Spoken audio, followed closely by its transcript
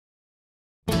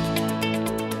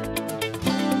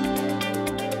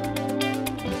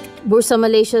Bursa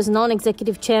Malaysia's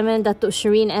non-executive chairman, Datuk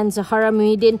Shireen and Zaharah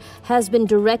Muhiudeen, has been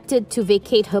directed to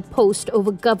vacate her post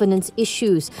over governance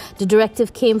issues. The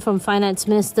directive came from Finance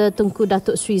Minister Tunku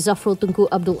Datuk Sri Zafrul Tunku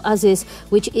Abdul Aziz,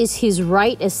 which is his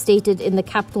right as stated in the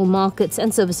Capital Markets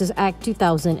and Services Act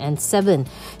 2007.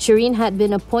 Shireen had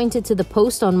been appointed to the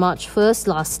post on March 1st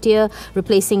last year,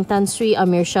 replacing Tan Sri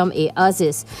Amir Sham A.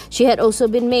 Aziz. She had also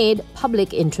been made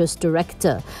Public Interest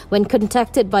Director. When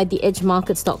contacted by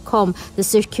theedgemarkets.com, the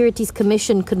Securities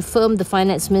Commission confirmed the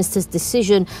Finance Minister's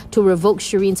decision to revoke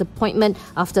Shireen's appointment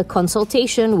after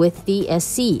consultation with the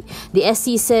SC. The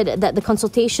SC said that the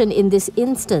consultation in this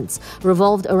instance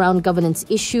revolved around governance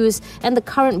issues and the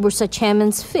current Bursa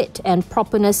chairman's fit and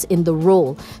properness in the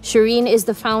role. Shireen is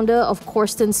the founder of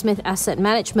Corston Smith Asset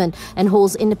Management and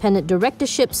holds independent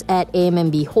directorships at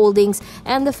AMMB Holdings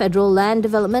and the Federal Land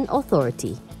Development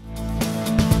Authority.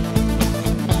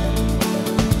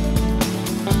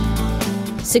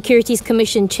 Securities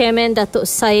Commission Chairman Datuk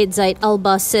Syed Zaid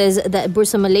Alba says that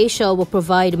Bursa Malaysia will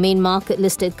provide main market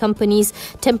listed companies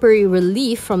temporary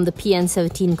relief from the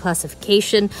PN17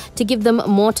 classification to give them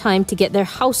more time to get their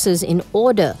houses in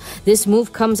order. This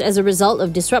move comes as a result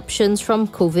of disruptions from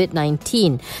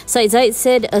COVID-19. Syed Zaid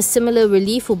said a similar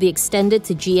relief will be extended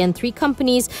to GN3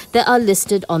 companies that are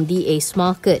listed on the ACE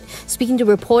market. Speaking to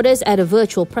reporters at a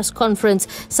virtual press conference,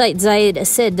 Syed Zaid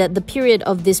said that the period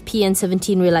of this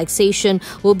PN17 relaxation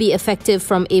will be effective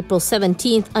from April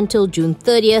 17th until June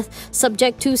 30th,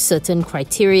 subject to certain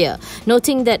criteria.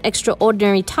 Noting that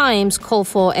extraordinary times call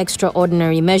for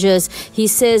extraordinary measures, he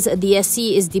says the SC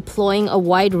is deploying a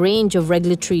wide range of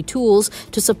regulatory tools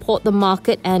to support the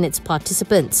market and its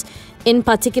participants. In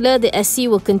particular, the SC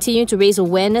will continue to raise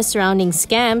awareness surrounding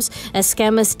scams, as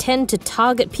scammers tend to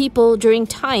target people during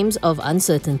times of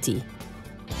uncertainty.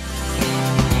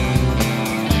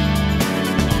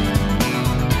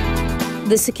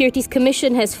 The Securities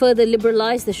Commission has further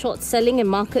liberalised the short-selling and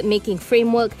market-making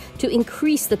framework to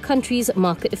increase the country's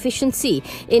market efficiency.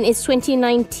 In its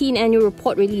 2019 annual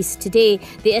report released today,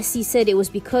 the SC said it was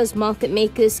because market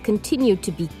makers continued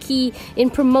to be key in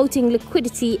promoting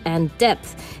liquidity and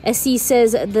depth. SC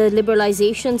says the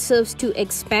liberalisation serves to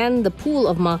expand the pool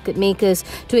of market makers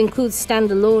to include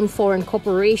standalone foreign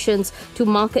corporations to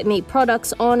market-made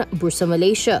products on Bursa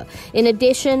Malaysia. In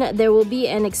addition, there will be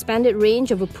an expanded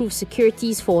range of approved securities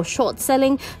for short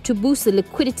selling to boost the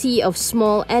liquidity of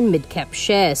small and mid-cap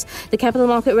shares. The capital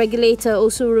market regulator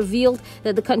also revealed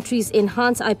that the country's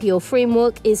enhanced IPO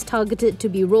framework is targeted to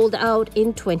be rolled out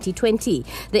in 2020.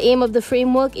 The aim of the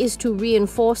framework is to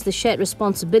reinforce the shared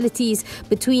responsibilities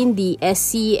between the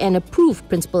SC and approved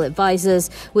principal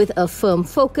advisors, with a firm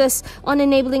focus on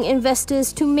enabling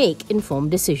investors to make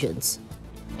informed decisions.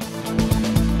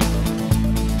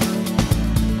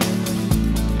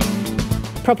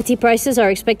 Property prices are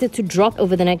expected to drop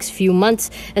over the next few months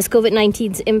as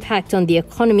COVID-19's impact on the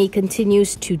economy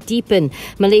continues to deepen.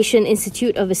 Malaysian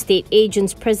Institute of Estate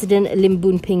Agents President Lim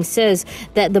Boon Ping says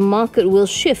that the market will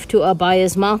shift to a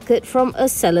buyer's market from a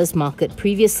seller's market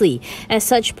previously. As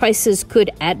such, prices could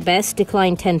at best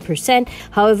decline 10%.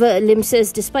 However, Lim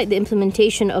says despite the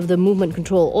implementation of the Movement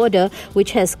Control Order,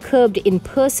 which has curbed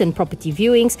in-person property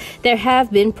viewings, there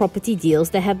have been property deals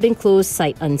that have been closed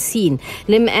sight unseen.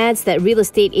 Lim adds that real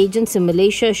estate agents in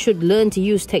Malaysia should learn to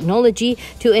use technology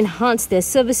to enhance their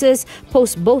services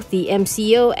post both the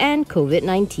MCO and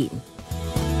COVID-19.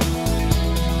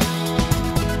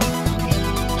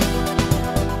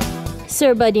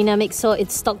 Serba Dynamics saw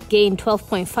its stock gain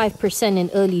 12.5%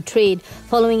 in early trade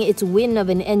following its win of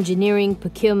an engineering,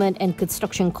 procurement and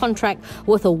construction contract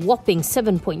worth a whopping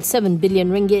 7.7 billion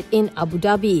ringgit in Abu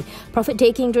Dhabi.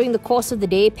 Profit-taking during the course of the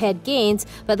day paired gains,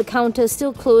 but the counter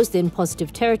still closed in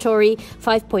positive territory,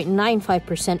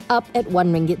 5.95% up at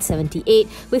 1 ringgit 78,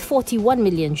 with 41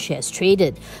 million shares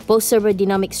traded. Both Serba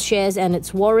Dynamics shares and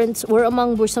its warrants were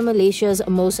among Bursa Malaysia's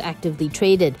most actively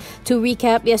traded. To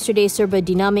recap, yesterday Serba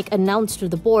Dynamic announced to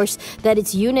the bourse that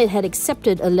its unit had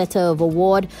accepted a letter of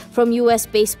award from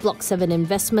US-based Block 7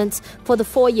 Investments for the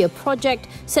 4-year project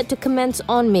set to commence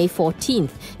on May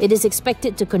 14th. It is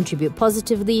expected to contribute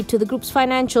positively to the group's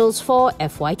financials for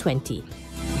FY20.